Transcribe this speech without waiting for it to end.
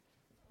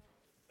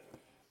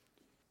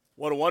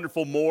What a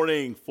wonderful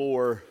morning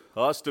for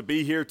us to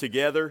be here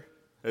together.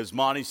 As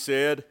Monty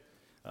said,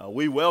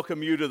 we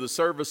welcome you to the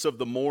service of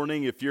the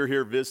morning. If you're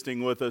here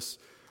visiting with us,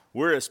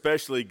 we're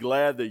especially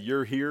glad that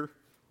you're here.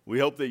 We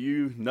hope that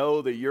you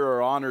know that you're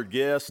our honored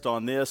guest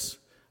on this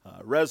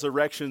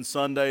Resurrection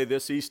Sunday,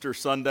 this Easter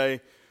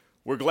Sunday.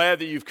 We're glad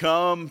that you've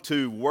come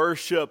to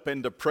worship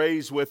and to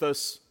praise with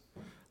us.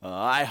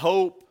 I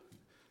hope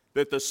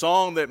that the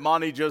song that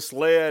Monty just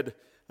led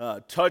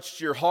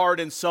touched your heart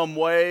in some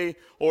way,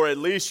 or at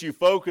least you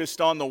focused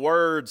on the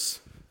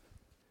words.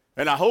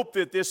 And I hope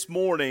that this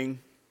morning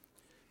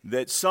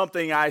that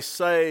something I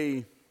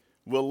say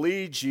will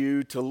lead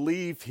you to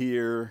leave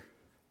here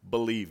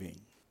believing.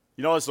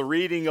 You know, as the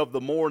reading of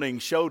the morning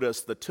showed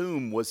us, the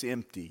tomb was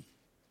empty.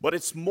 But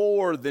it's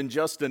more than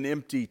just an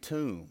empty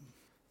tomb.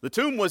 The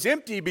tomb was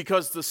empty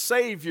because the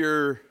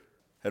Savior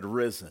had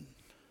risen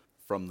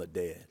from the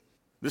dead.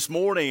 This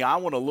morning, I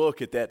want to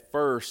look at that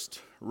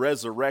first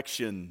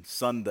Resurrection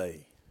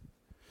Sunday.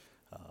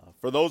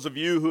 For those of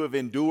you who have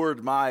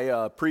endured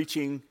my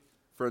preaching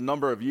for a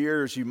number of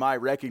years, you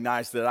might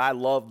recognize that I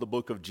love the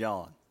book of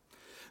John.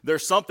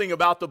 There's something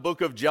about the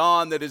book of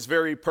John that is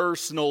very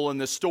personal,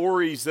 and the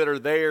stories that are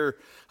there,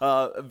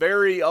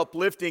 very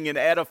uplifting and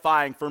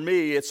edifying for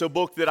me. It's a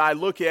book that I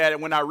look at,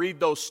 and when I read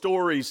those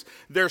stories,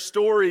 they're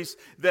stories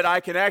that I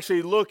can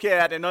actually look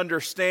at and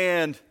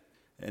understand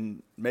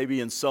and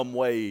maybe in some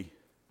way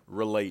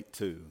relate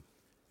to.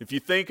 If you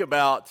think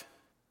about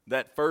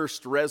that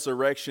first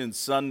Resurrection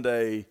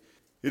Sunday,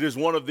 it is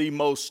one of the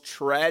most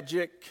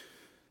tragic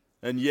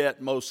and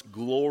yet most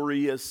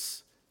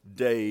glorious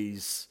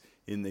days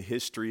in the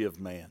history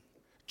of man.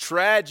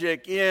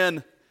 Tragic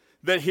in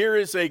that here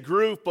is a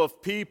group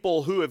of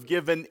people who have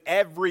given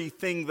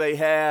everything they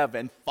have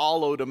and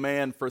followed a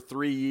man for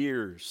 3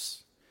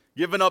 years.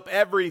 Given up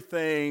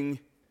everything,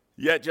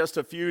 yet just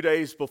a few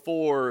days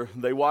before,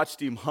 they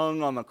watched him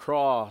hung on the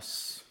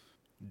cross,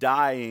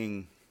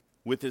 dying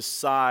with his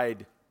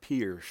side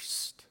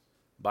pierced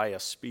by a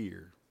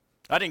spear.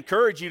 I'd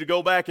encourage you to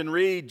go back and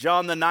read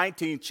John the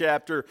 19th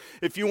chapter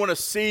if you want to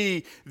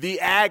see the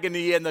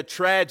agony and the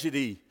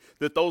tragedy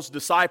that those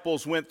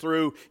disciples went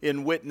through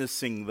in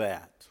witnessing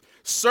that.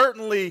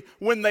 Certainly,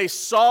 when they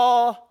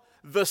saw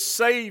the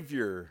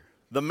Savior,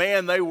 the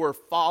man they were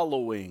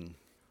following,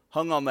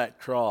 hung on that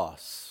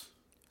cross,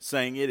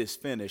 saying, "It is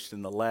finished,"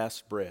 in the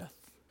last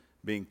breath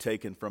being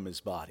taken from his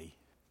body.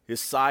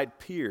 His side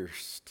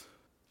pierced,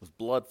 with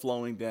blood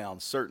flowing down.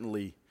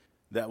 Certainly,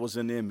 that was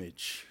an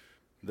image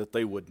that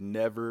they would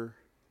never,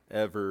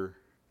 ever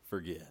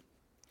forget.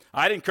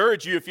 I'd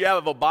encourage you, if you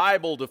have a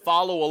Bible, to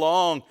follow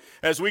along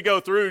as we go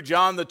through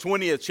John the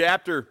 20th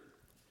chapter.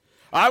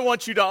 I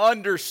want you to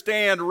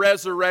understand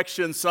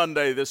Resurrection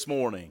Sunday this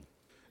morning.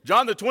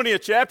 John the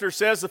 20th chapter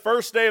says, "The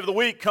first day of the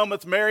week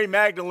cometh Mary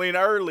Magdalene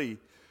early,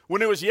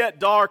 when it was yet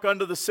dark,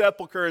 unto the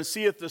sepulchre, and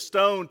seeth the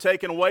stone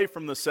taken away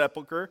from the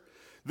sepulchre.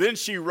 Then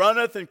she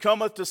runneth and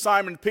cometh to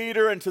Simon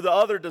Peter and to the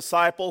other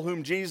disciple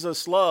whom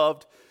Jesus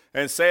loved,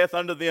 and saith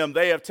unto them,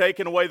 They have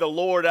taken away the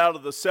Lord out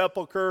of the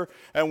sepulchre,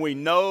 and we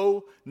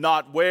know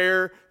not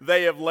where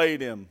they have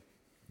laid him."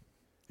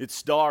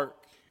 It's dark.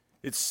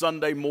 It's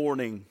Sunday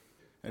morning,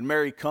 and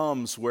Mary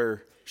comes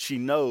where she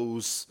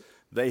knows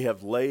they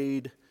have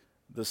laid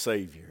the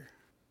Savior,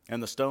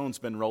 and the stone's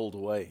been rolled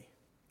away.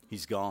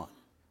 He's gone.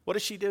 What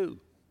does she do?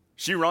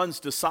 She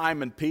runs to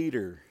Simon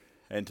Peter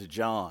and to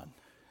John,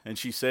 and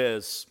she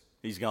says,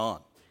 "He's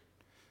gone.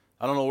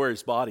 I don't know where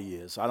his body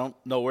is. I don't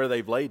know where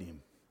they've laid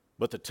him.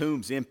 But the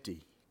tomb's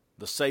empty.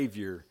 The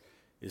Savior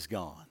is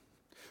gone."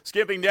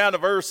 Skipping down to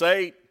verse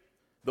 8,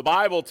 the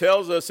Bible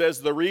tells us,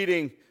 as the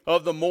reading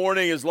of the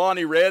morning, as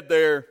Lonnie read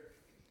there,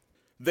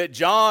 that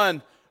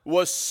John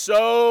was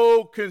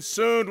so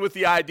consumed with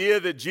the idea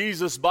that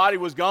Jesus' body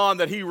was gone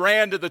that he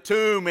ran to the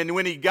tomb, and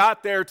when he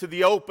got there to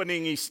the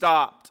opening, he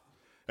stopped.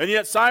 And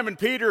yet Simon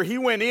Peter, he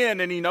went in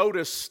and he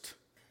noticed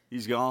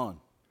he's gone.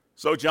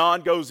 So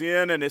John goes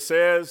in, and it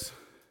says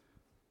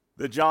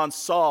that John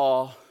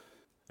saw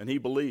and he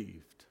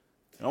believed.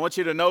 And I want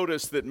you to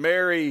notice that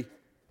Mary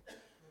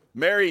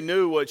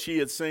knew what she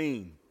had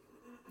seen.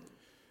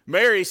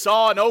 Mary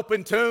saw an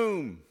open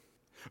tomb.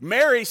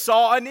 Mary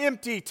saw an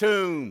empty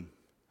tomb.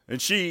 And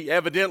she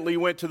evidently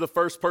went to the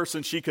first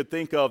person she could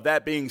think of,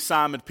 that being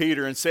Simon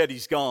Peter, and said,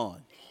 "He's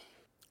gone."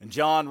 And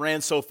John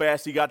ran so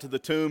fast he got to the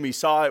tomb. He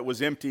saw it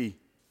was empty.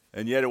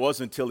 And yet it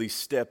wasn't until he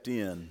stepped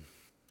in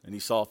and he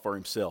saw for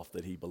himself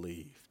that he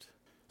believed.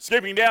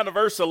 Skipping down to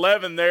verse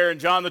 11 there in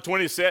John the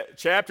 20th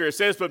chapter, it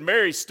says, "But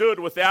Mary stood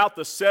without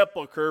the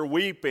sepulchre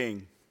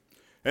weeping.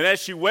 And as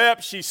she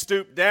wept, she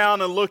stooped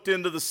down and looked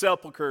into the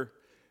sepulchre.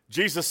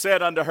 Jesus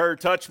said unto her,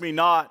 Touch me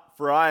not,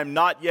 for I am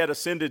not yet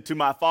ascended to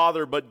my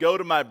Father, but go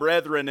to my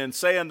brethren and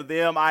say unto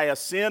them, I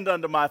ascend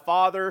unto my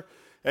Father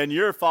and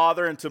your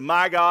Father, and to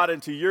my God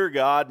and to your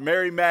God."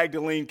 Mary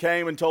Magdalene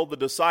came and told the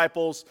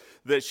disciples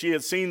that she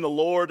had seen the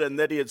Lord and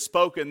that he had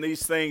spoken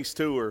these things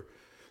to her.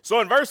 So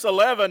in verse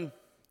 11,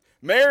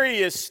 Mary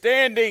is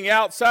standing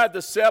outside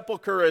the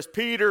sepulchre as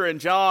Peter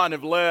and John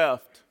have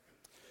left.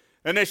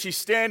 And as she's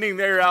standing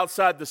there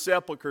outside the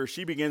sepulcher,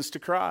 she begins to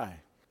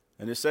cry.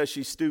 And it says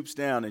she stoops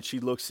down and she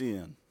looks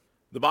in.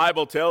 The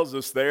Bible tells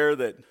us there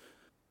that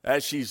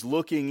as she's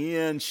looking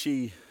in,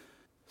 she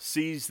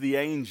sees the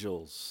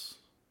angels.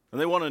 And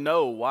they want to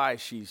know why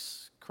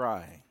she's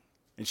crying.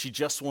 And she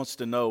just wants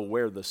to know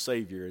where the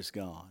Savior is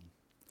gone.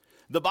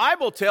 The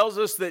Bible tells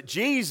us that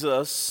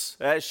Jesus,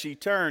 as she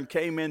turned,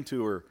 came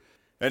into her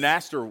and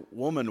asked her,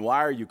 "Woman,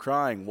 why are you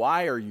crying?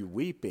 Why are you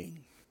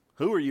weeping?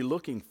 Who are you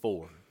looking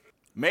for?"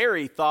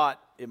 Mary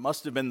thought it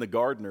must have been the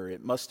gardener.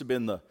 It must have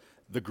been the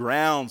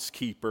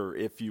groundskeeper,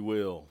 if you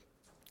will.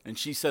 And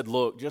she said,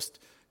 "Look, just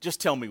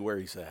tell me where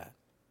he's at.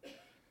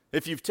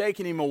 If you've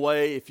taken him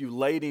away, if you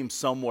laid him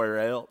somewhere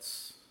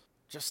else,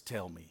 just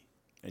tell me."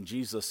 And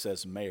Jesus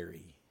says,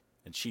 "Mary,"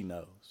 and she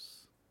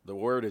knows. The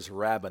word is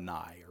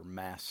rabboni, or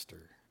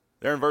master.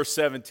 There in verse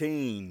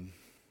 17,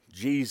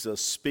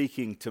 Jesus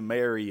speaking to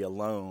Mary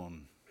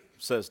alone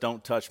says,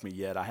 "Don't touch me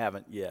yet. I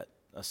haven't yet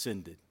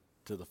ascended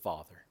to the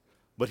Father.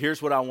 But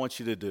here's what I want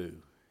you to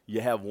do.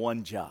 You have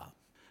one job.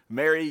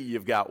 Mary,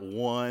 you've got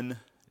one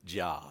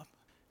job.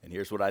 And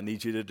here's what I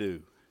need you to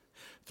do.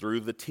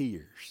 Through the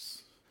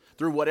tears,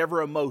 through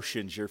whatever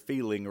emotions you're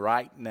feeling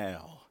right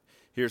now,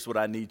 here's what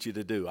I need you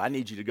to do. I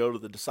need you to go to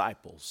the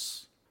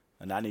disciples,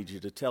 and I need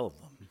you to tell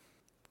them.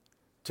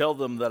 Tell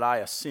them that I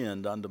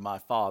ascend unto my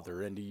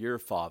Father, and to your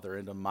Father,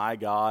 and to my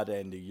God,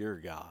 and to your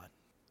God."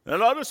 Now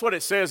notice what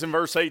it says in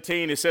verse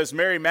 18. It says,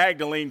 Mary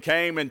Magdalene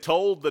came and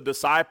told the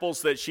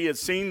disciples that she had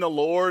seen the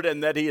Lord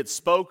and that he had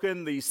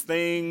spoken these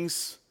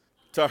things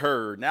to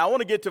her. Now I want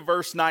to get to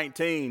verse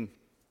 19.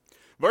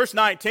 Verse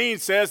 19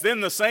 says,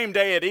 "Then the same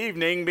day at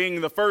evening,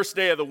 being the first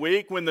day of the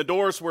week, when the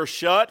doors were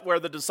shut, where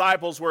the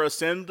disciples were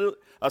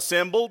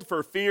assembled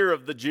for fear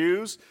of the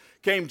Jews,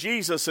 came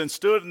Jesus and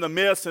stood in the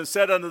midst and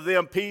said unto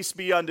them, Peace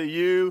be unto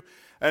you.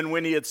 And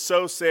when he had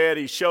so said,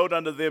 he showed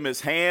unto them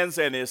his hands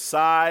and his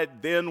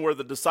side. Then were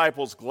the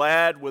disciples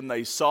glad when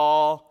they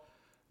saw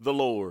the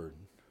Lord."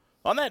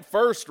 On that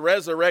first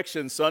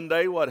resurrection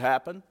Sunday, what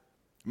happened?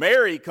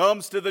 Mary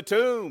comes to the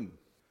tomb.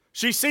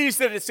 She sees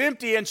that it's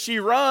empty and she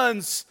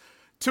runs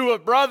to a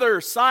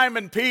brother,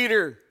 Simon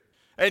Peter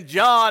and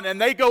John, and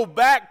they go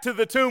back to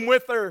the tomb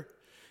with her.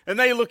 And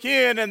they look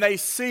in and they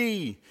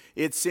see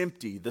it's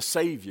empty. The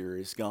Savior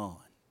is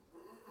gone.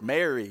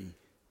 Mary,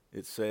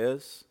 it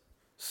says,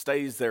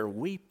 stays there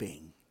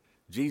weeping.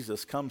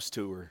 Jesus comes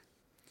to her.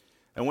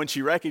 And when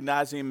she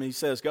recognizes him, he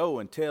says, "Go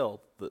and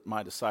tell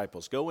my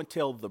disciples. Go and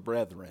tell the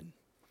brethren."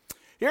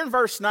 Here in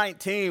verse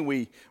 19,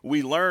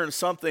 we learn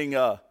something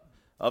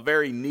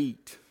very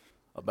neat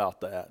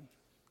about that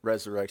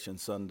Resurrection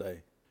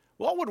Sunday.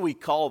 What would we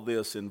call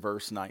this in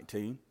verse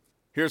 19?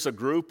 Here's a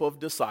group of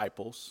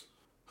disciples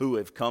who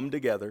have come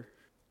together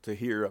to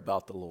hear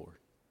about the Lord.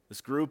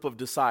 This group of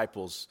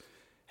disciples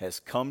has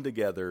come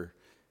together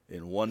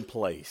in one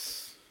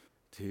place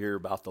to hear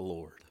about the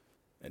Lord.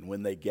 And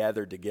when they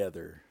gathered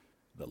together,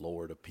 the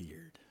Lord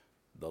appeared.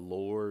 The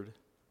Lord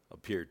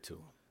appeared to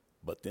them.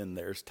 But then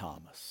there's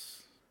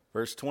Thomas.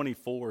 Verse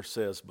 24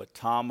 says, "But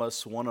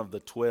Thomas, one of the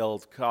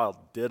 12,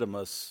 called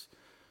Didymus,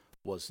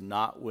 was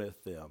not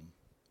with them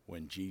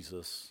when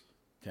Jesus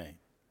came."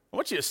 I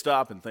want you to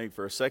stop and think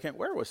for a second,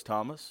 where was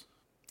Thomas?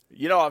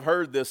 You know, I've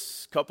heard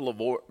this couple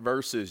of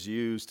verses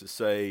used to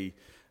say,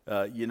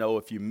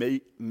 if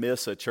you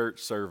miss a church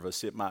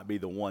service, it might be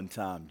the one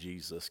time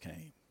Jesus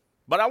came.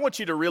 But I want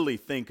you to really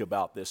think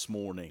about this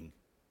morning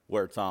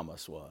where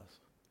Thomas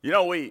was. You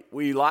know,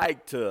 we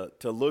like to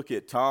look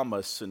at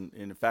Thomas, and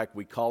in fact,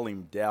 we call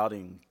him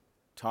Doubting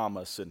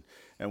Thomas,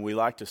 and we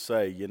like to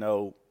say,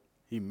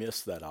 he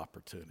missed that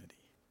opportunity.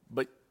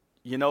 But,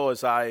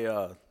 as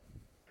I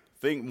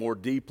think more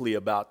deeply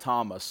about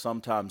Thomas,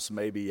 sometimes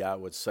maybe I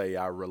would say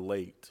I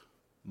relate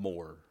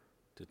more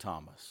to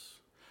Thomas.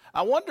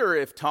 I wonder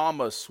if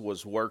Thomas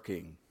was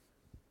working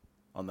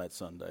on that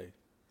Sunday.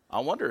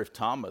 I wonder if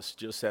Thomas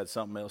just had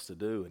something else to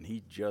do and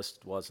he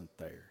just wasn't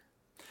there.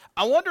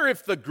 I wonder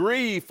if the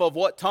grief of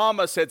what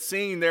Thomas had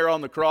seen there on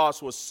the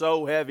cross was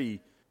so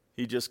heavy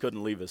he just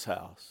couldn't leave his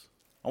house.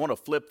 I want to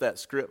flip that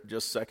script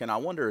just a second. I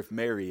wonder if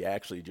Mary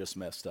actually just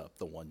messed up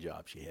the one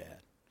job she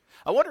had.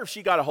 I wonder if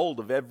she got a hold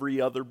of every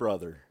other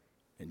brother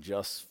and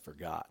just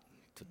forgot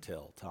to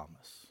tell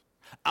Thomas.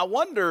 I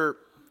wonder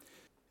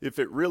if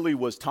it really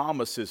was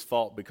Thomas's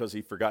fault because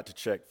he forgot to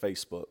check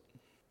Facebook.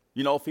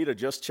 If he'd have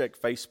just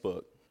checked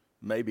Facebook,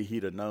 maybe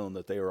he'd have known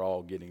that they were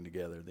all getting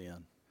together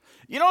then.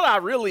 You know what I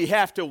really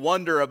have to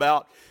wonder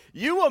about?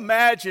 You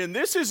imagine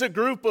this is a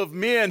group of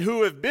men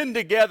who have been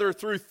together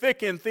through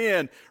thick and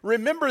thin.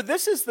 Remember,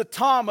 this is the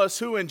Thomas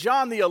who in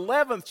John the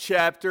 11th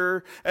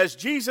chapter, as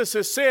Jesus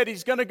has said,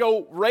 he's going to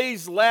go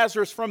raise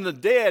Lazarus from the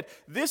dead.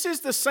 This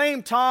is the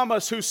same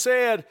Thomas who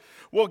said,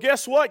 well,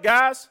 guess what,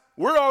 guys?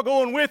 We're all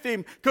going with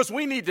him because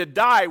we need to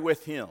die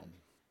with him.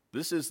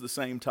 This is the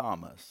same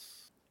Thomas.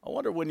 I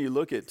wonder when you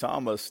look at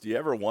Thomas, do you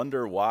ever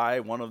wonder why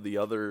one of the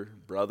other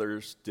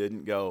brothers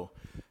didn't go,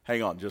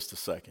 hang on just a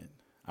second,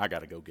 I got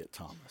to go get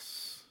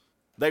Thomas.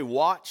 They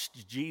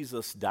watched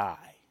Jesus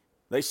die.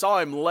 They saw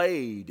him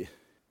laid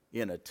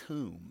in a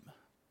tomb.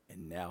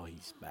 And now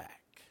he's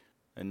back.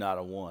 And not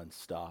a one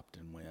stopped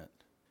and went,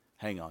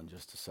 hang on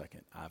just a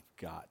second, I've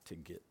got to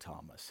get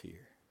Thomas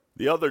here.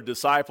 The other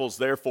disciples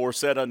therefore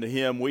said unto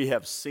him, we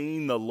have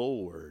seen the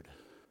Lord.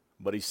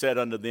 But he said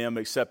unto them,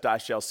 except I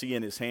shall see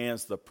in his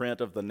hands the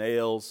print of the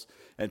nails,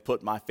 and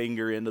put my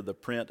finger into the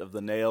print of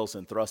the nails,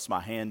 and thrust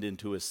my hand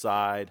into his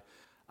side,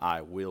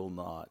 I will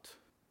not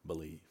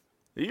believe.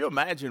 Do you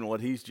imagine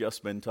what he's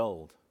just been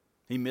told?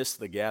 He missed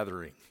the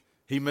gathering.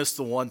 He missed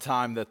the one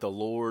time that the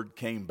Lord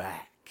came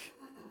back.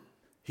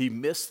 He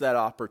missed that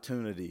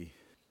opportunity.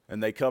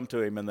 And they come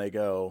to him and they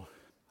go,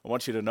 I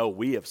want you to know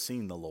we have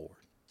seen the Lord.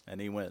 And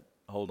he went,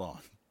 hold on.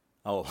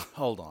 Oh,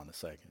 hold on a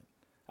second.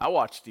 I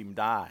watched him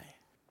die.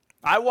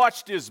 I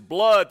watched his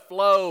blood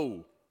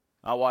flow.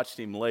 I watched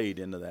him laid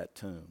into that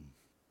tomb.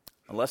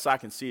 Unless I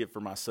can see it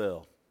for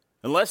myself.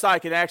 Unless I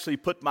can actually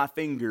put my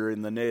finger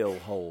in the nail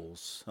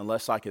holes.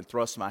 Unless I can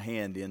thrust my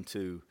hand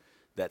into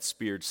that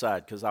speared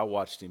side. Because I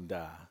watched him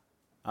die.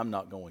 I'm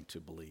not going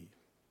to believe.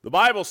 The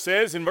Bible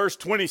says in verse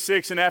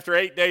 26, and after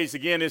 8 days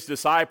again his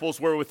disciples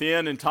were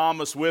within, and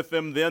Thomas with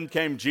them. Then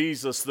came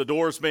Jesus, the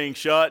doors being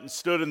shut, and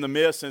stood in the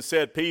midst, and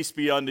said, Peace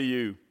be unto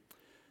you.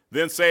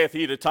 Then saith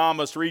he to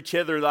Thomas, Reach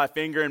hither thy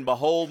finger, and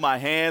behold my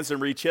hands, and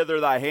reach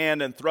hither thy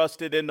hand, and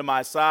thrust it into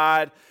my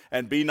side,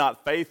 and be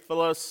not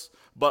faithless,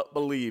 but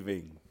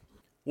believing.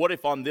 What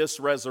if on this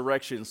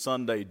Resurrection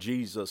Sunday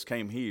Jesus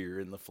came here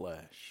in the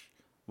flesh?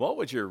 What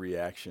would your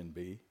reaction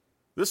be?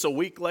 This is a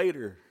week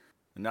later,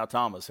 and now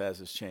Thomas has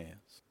his chance.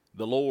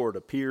 The Lord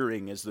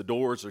appearing as the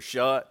doors are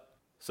shut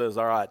says,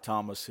 all right,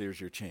 Thomas, here's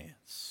your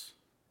chance.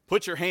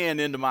 Put your hand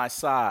into my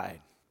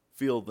side.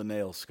 Feel the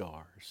nail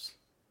scars.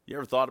 You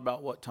ever thought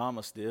about what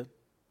Thomas did?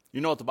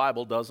 You know what the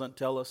Bible doesn't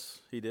tell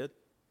us he did?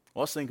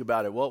 Well, let's think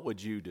about it. What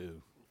would you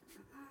do?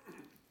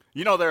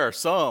 You know, there are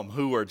some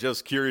who are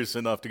just curious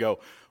enough to go,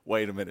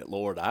 wait a minute,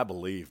 Lord, I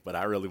believe, but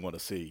I really want to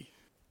see,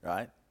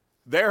 right?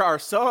 There are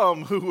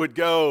some who would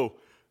go,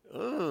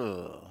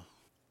 ugh,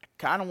 I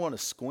kind of want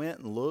to squint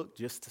and look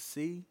just to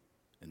see.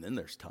 And then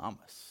there's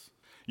Thomas.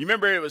 You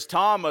remember it was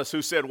Thomas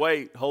who said,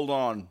 wait, hold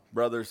on,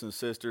 brothers and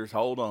sisters,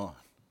 hold on.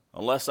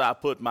 Unless I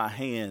put my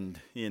hand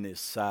in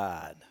his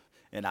side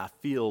and I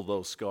feel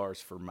those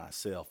scars for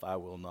myself, I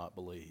will not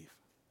believe.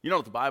 You know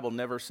what the Bible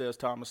never says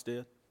Thomas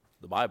did?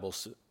 The Bible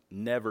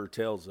never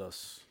tells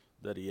us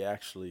that he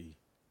actually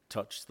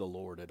touched the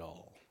Lord at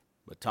all.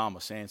 But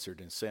Thomas answered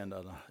and said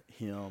unto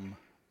him,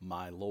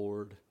 my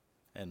Lord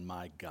and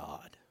my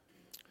God.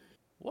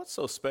 What's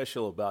so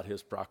special about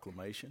his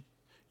proclamation?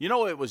 You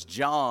know, it was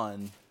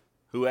John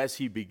who, as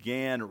he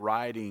began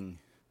writing,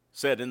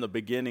 said, in the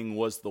beginning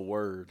was the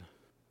Word,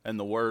 and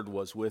the Word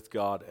was with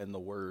God, and the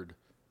Word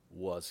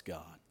was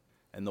God.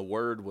 And the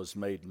Word was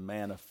made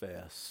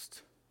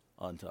manifest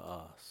unto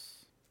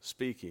us,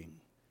 speaking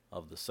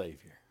of the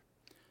Savior.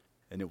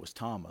 And it was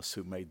Thomas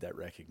who made that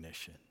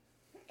recognition.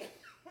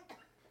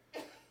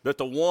 That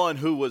the one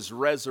who was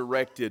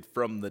resurrected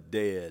from the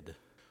dead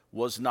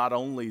was not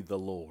only the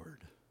Lord,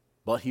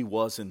 but he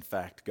was in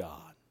fact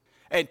God.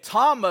 And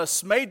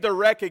Thomas made the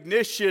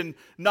recognition,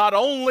 not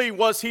only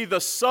was he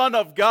the Son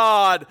of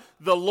God,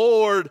 the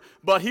Lord,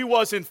 but he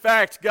was in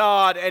fact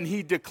God, and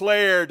he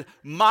declared,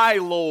 my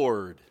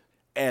Lord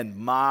and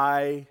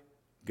my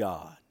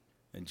God.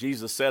 And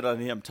Jesus said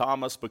unto him,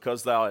 Thomas,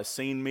 because thou hast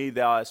seen me,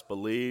 thou hast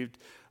believed.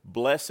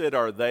 Blessed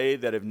are they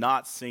that have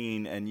not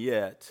seen and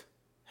yet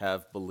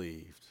have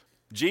believed.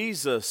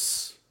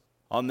 Jesus,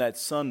 on that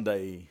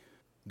Sunday,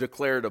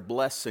 declared a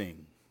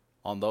blessing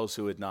on those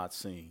who had not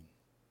seen.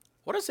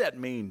 What does that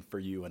mean for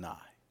you and I?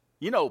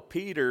 You know,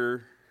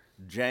 Peter,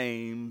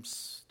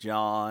 James,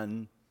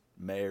 John,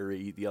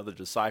 Mary, the other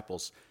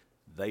disciples,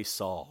 they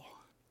saw.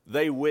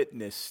 They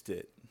witnessed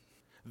it.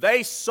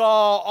 They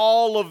saw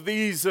all of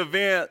these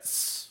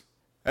events,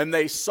 and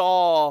they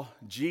saw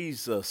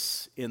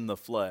Jesus in the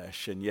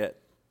flesh, and yet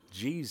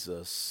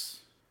Jesus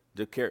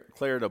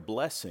declared a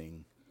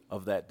blessing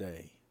of that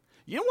day.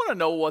 You want to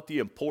know what the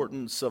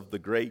importance of the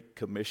Great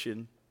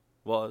Commission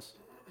was?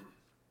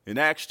 In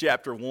Acts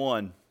chapter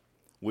 1,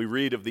 we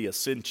read of the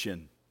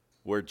ascension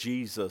where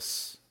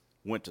Jesus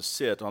went to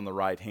sit on the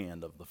right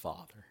hand of the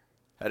Father.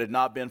 Had it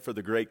not been for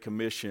the Great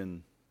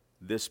Commission,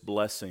 this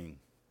blessing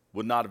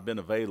would not have been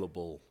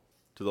available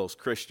to those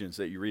Christians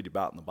that you read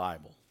about in the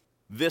Bible.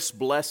 This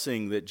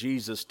blessing that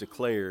Jesus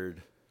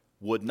declared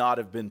would not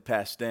have been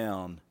passed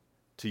down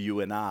to you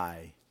and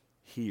I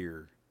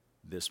here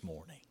this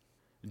morning.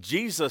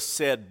 Jesus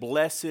said,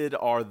 blessed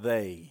are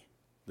they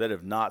that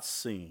have not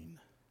seen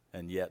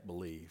and yet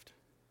believed.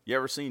 You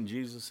ever seen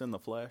Jesus in the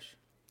flesh?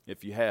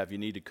 If you have, you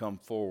need to come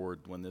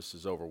forward when this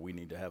is over. We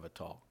need to have a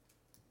talk.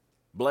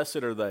 Blessed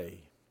are they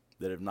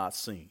that have not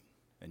seen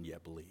and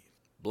yet believe.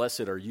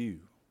 Blessed are you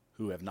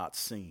who have not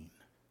seen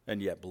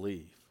and yet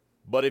believe.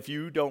 But if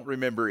you don't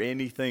remember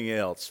anything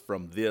else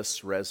from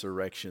this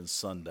Resurrection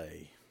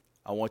Sunday,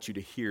 I want you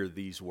to hear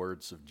these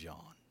words of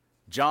John.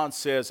 John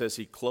says as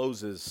he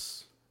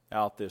closes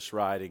out this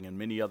writing, and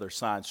many other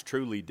signs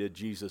truly did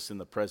Jesus in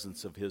the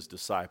presence of his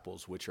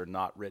disciples, which are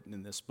not written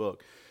in this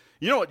book.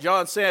 You know what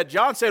John said?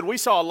 John said, we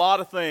saw a lot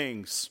of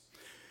things.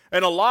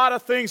 And a lot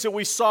of things that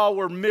we saw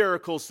were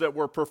miracles that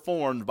were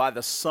performed by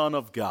the Son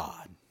of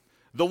God.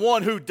 The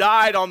one who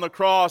died on the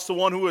cross, the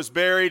one who was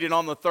buried, and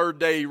on the third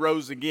day he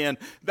rose again.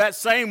 That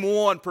same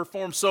one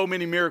performed so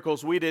many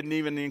miracles, we didn't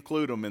even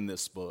include them in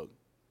this book.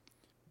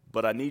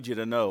 But I need you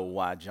to know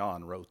why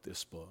John wrote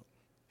this book.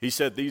 He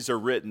said, these are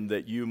written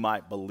that you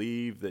might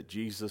believe that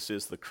Jesus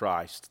is the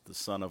Christ, the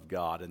Son of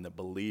God, and that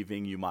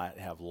believing you might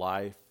have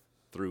life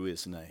through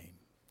his name.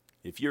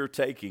 If you're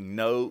taking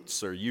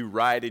notes or you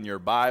write in your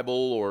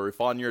Bible or if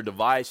on your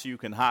device you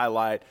can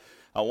highlight,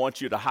 I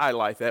want you to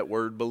highlight that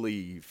word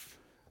believe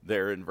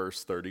there in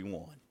verse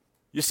 31.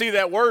 You see,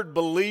 that word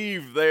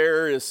believe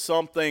there is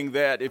something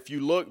that if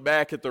you look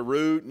back at the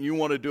root and you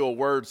want to do a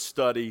word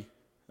study,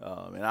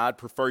 and I'd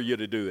prefer you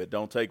to do it.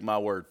 Don't take my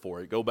word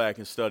for it. Go back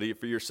and study it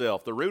for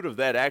yourself. The root of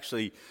that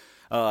actually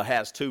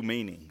has two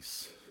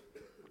meanings.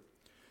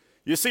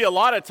 You see, a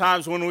lot of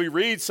times when we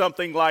read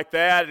something like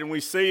that and we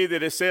see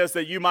that it says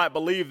that you might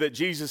believe that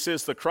Jesus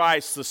is the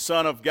Christ, the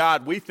Son of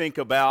God, we think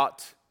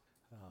about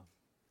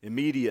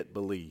immediate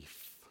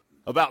belief,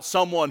 about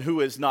someone who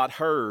has not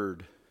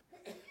heard,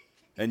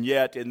 and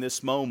yet in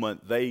this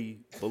moment they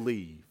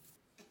believe.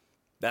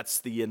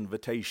 That's the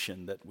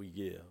invitation that we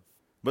give.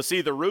 But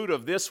see, the root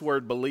of this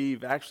word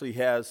believe actually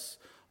has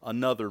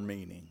another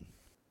meaning.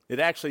 It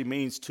actually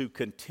means to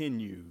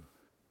continue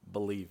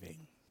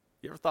believing.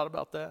 You ever thought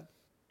about that?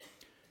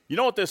 You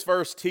know what this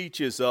verse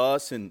teaches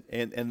us, and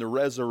the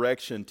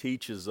resurrection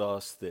teaches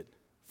us, that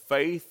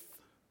faith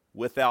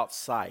without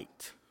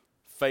sight,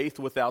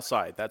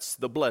 that's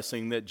the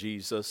blessing that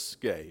Jesus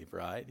gave,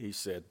 right? He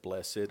said,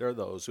 blessed are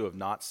those who have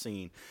not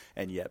seen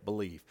and yet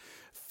believe.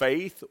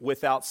 Faith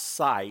without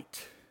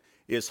sight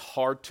is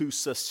hard to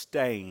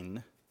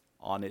sustain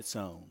on its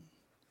own.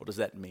 What does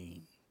that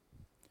mean?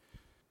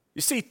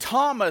 You see,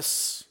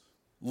 Thomas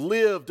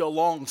lived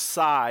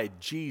alongside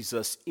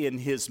Jesus in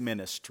his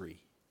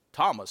ministry.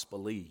 Thomas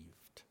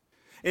believed.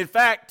 In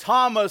fact,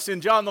 Thomas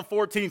in John the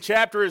 14th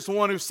chapter is the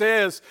one who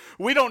says,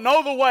 we don't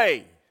know the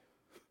way.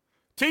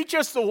 Teach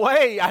us the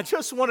way. I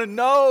just want to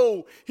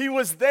know. He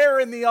was there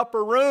in the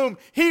upper room.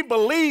 He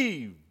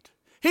believed.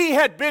 He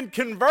had been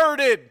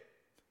converted.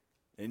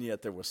 And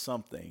yet there was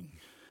something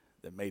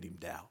that made him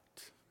doubt.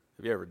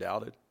 Have you ever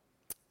doubted?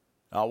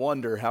 I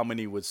wonder how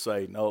many would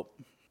say, nope.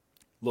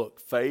 Look,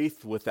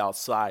 faith without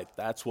sight,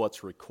 that's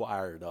what's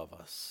required of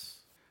us.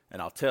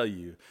 And I'll tell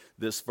you,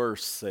 this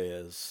verse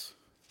says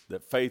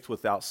that faith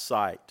without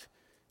sight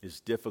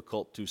is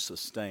difficult to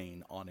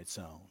sustain on its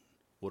own.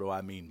 What do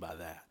I mean by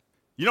that?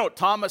 You know what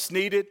Thomas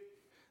needed?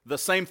 The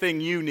same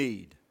thing you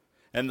need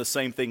and the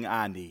same thing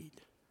I need.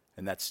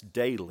 And that's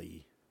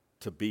daily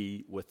to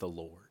be with the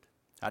Lord.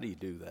 How do you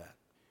do that?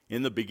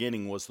 In the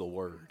beginning was the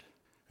Word,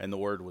 and the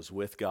Word was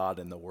with God,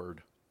 and the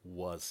Word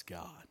was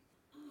God.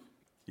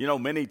 You know,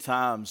 many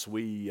times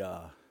we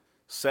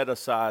set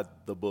aside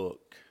the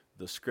book,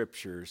 the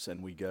scriptures,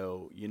 and we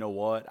go, you know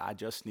what, I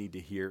just need to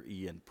hear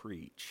Ian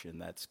preach,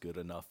 and that's good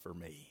enough for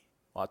me.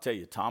 Well, I'll tell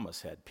you,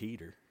 Thomas had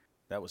Peter.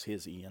 That was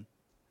his Ian,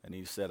 and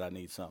he said, I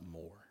need something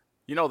more.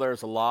 You know,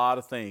 there's a lot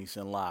of things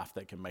in life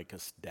that can make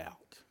us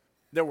doubt.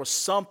 There was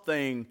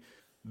something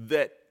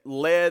that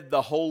led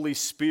the Holy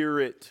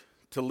Spirit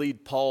to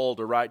lead Paul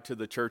to write to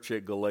the church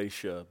at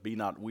Galatia, be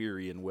not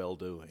weary in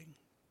well-doing,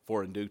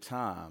 for in due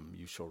time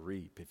you shall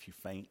reap if you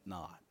faint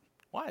not.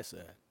 Why is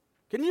that?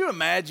 Can you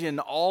imagine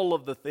all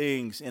of the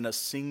things in a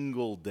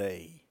single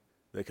day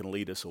that can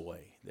lead us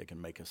away, that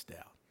can make us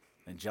doubt?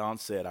 And John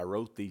said, I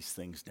wrote these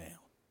things down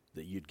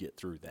that you'd get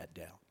through that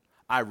doubt.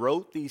 I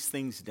wrote these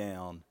things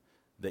down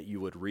that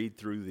you would read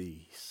through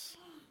these,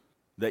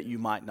 that you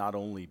might not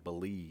only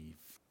believe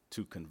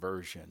to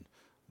conversion,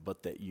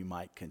 but that you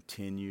might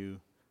continue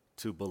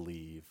to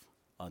believe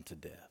unto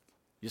death.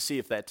 You see,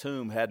 if that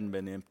tomb hadn't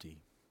been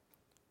empty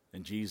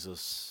and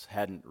Jesus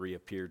hadn't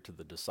reappeared to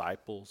the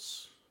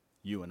disciples,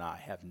 you and I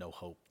have no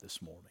hope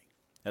this morning.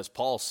 As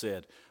Paul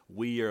said,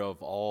 we are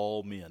of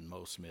all men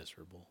most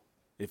miserable.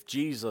 If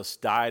Jesus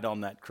died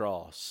on that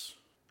cross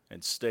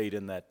and stayed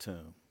in that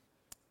tomb,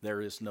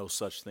 there is no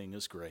such thing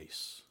as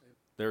grace.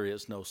 There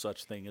is no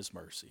such thing as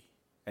mercy.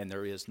 And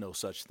there is no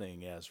such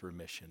thing as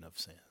remission of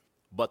sin.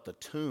 But the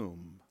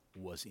tomb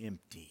was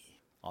empty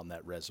on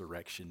that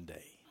resurrection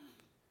day.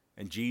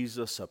 And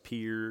Jesus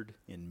appeared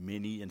in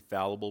many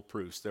infallible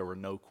proofs. There were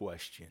no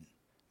question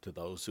to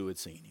those who had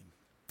seen him.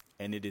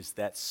 And it is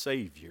that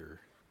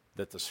Savior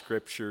that the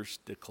Scriptures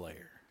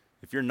declare.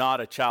 If you're not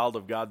a child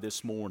of God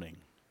this morning,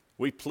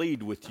 we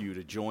plead with you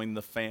to join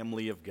the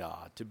family of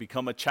God, to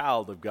become a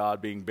child of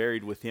God, being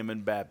buried with him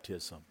in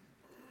baptism,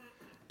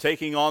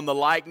 taking on the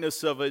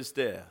likeness of his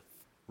death,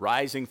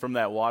 rising from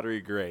that watery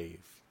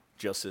grave,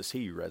 just as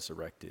he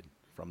resurrected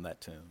from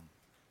that tomb.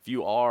 If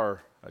you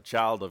are a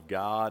child of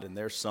God and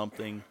there's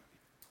something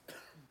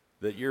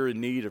that you're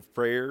in need of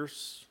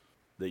prayers,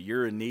 that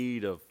you're in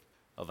need of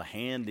a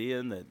hand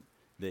in,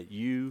 that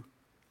you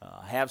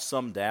have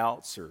some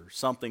doubts or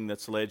something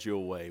that's led you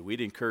away,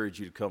 we'd encourage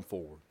you to come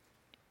forward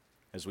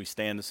as we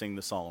stand to sing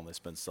the song that's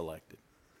been selected.